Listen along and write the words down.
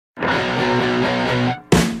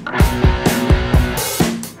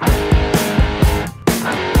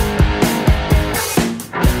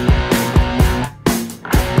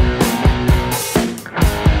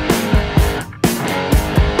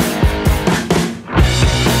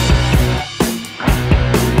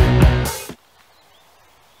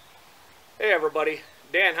everybody,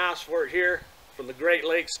 Dan Hassevoort here from the Great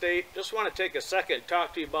Lakes State. Just want to take a second and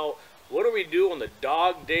talk to you about what do we do on the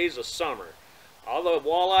dog days of summer. All the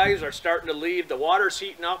walleyes are starting to leave, the water's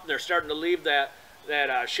heating up and they're starting to leave that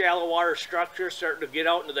shallow water structure, starting to get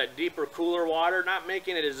out into that deeper, cooler water, not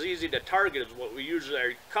making it as easy to target as what we usually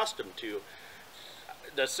are accustomed to.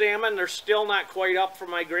 The salmon, they're still not quite up for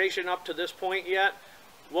migration up to this point yet.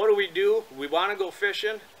 What do? We want to go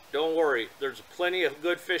fishing. Don't worry, there's plenty of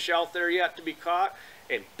good fish out there yet to be caught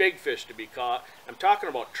and big fish to be caught. I'm talking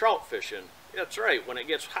about trout fishing. That's right, when it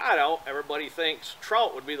gets hot out, everybody thinks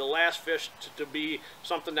trout would be the last fish to be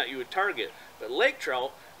something that you would target. But lake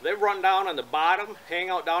trout, they run down on the bottom, hang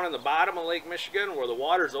out down in the bottom of Lake Michigan where the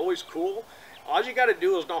water's always cool. All you got to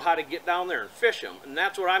do is know how to get down there and fish them, and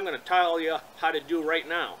that's what I'm going to tell you how to do right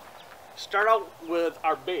now. Start out with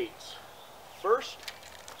our baits. First,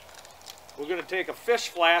 we're going to take a fish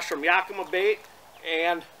flash from Yakima bait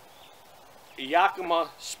and a Yakima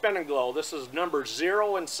spin and glow. This is number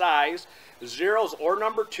 0 in size, zeros or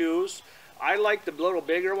number 2s. I like the little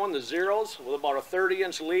bigger one, the zeros, with about a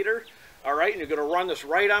 30-inch leader. All right, and you're going to run this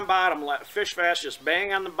right on bottom. Let fish flash just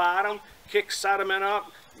bang on the bottom, kick sediment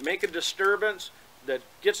up, make a disturbance that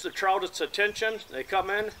gets the trout its attention. They come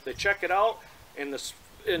in, they check it out, and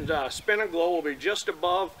the spin and glow will be just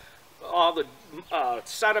above all the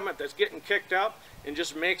sediment that's getting kicked up, and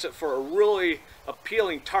just makes it for a really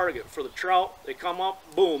appealing target for the trout. They come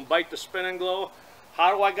up, boom, bite the spin and glow.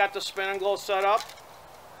 How do I got the spin and glow set up?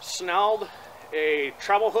 Snelled a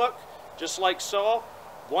treble hook, just like so,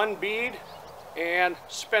 one bead, and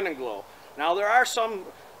spin and glow. Now there are some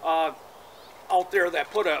out there that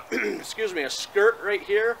put a excuse me, a skirt right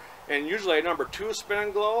here, and usually a number 2 spin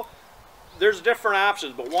and glow. There's different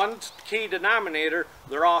options, but one key denominator,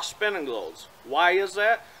 they're all spin and glows. Why is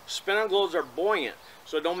that? Spin and glows are buoyant,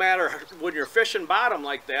 so no matter when you're fishing bottom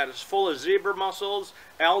like that, it's full of zebra mussels,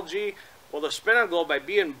 algae. Well, the spin and glow, by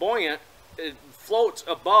being buoyant, it floats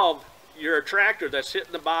above your attractor that's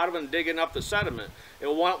hitting the bottom and digging up the sediment. It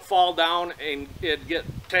won't fall down and it get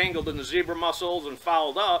tangled in the zebra mussels and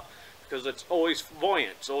fouled up, because it's always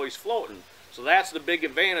buoyant, it's always floating. So that's the big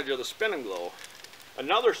advantage of the spin and glow.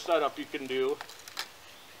 Another setup you can do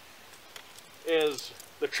is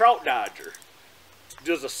the trout dodger. It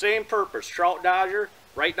does the same purpose. Trout dodger,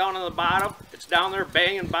 right down on the bottom. It's down there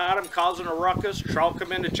banging bottom, causing a ruckus. Trout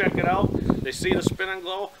come in to check it out. They see the spin and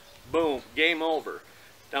glow, boom, game over.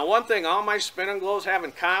 Now one thing all my spin and glows have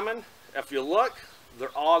in common, if you look,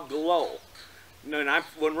 they're all glow. And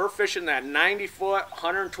when we're fishing that 90 foot,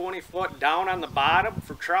 120 foot down on the bottom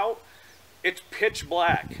for trout, it's pitch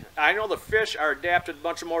black. I know the fish are adapted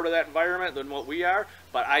much more to that environment than what we are,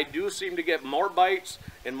 but I do seem to get more bites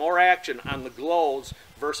and more action on the glows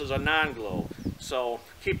versus a non-glow. So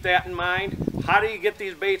keep that in mind. How do you get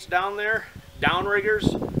these baits down there? Downriggers,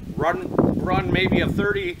 run maybe a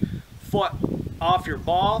 30 foot off your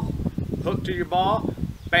ball, hook to your ball,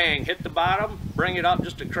 bang, hit the bottom, bring it up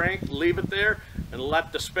just a crank, leave it there, and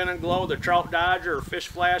let the spin and glow, the trout dodger or fish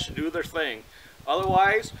flash do their thing.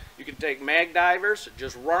 Otherwise, you can take mag divers,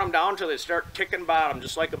 just run them down until they start ticking bottom,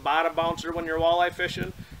 just like a bottom bouncer when you're walleye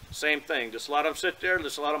fishing. Same thing, just let them sit there,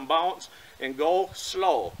 just let them bounce, and go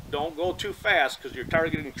slow. Don't go too fast, because you're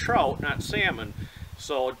targeting trout, not salmon.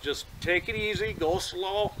 So just take it easy, go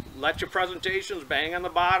slow, let your presentations bang on the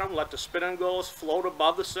bottom, let the spin and glows float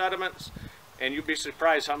above the sediments, and you'll be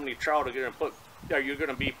surprised how many trout you're going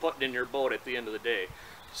to be putting in your boat at the end of the day.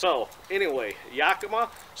 So anyway, Yakima,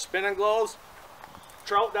 spin and glows,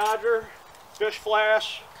 trout dodger, fish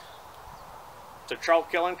flash, it's a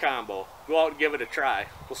trout killing combo. Go out and give it a try.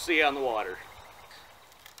 We'll see you on the water.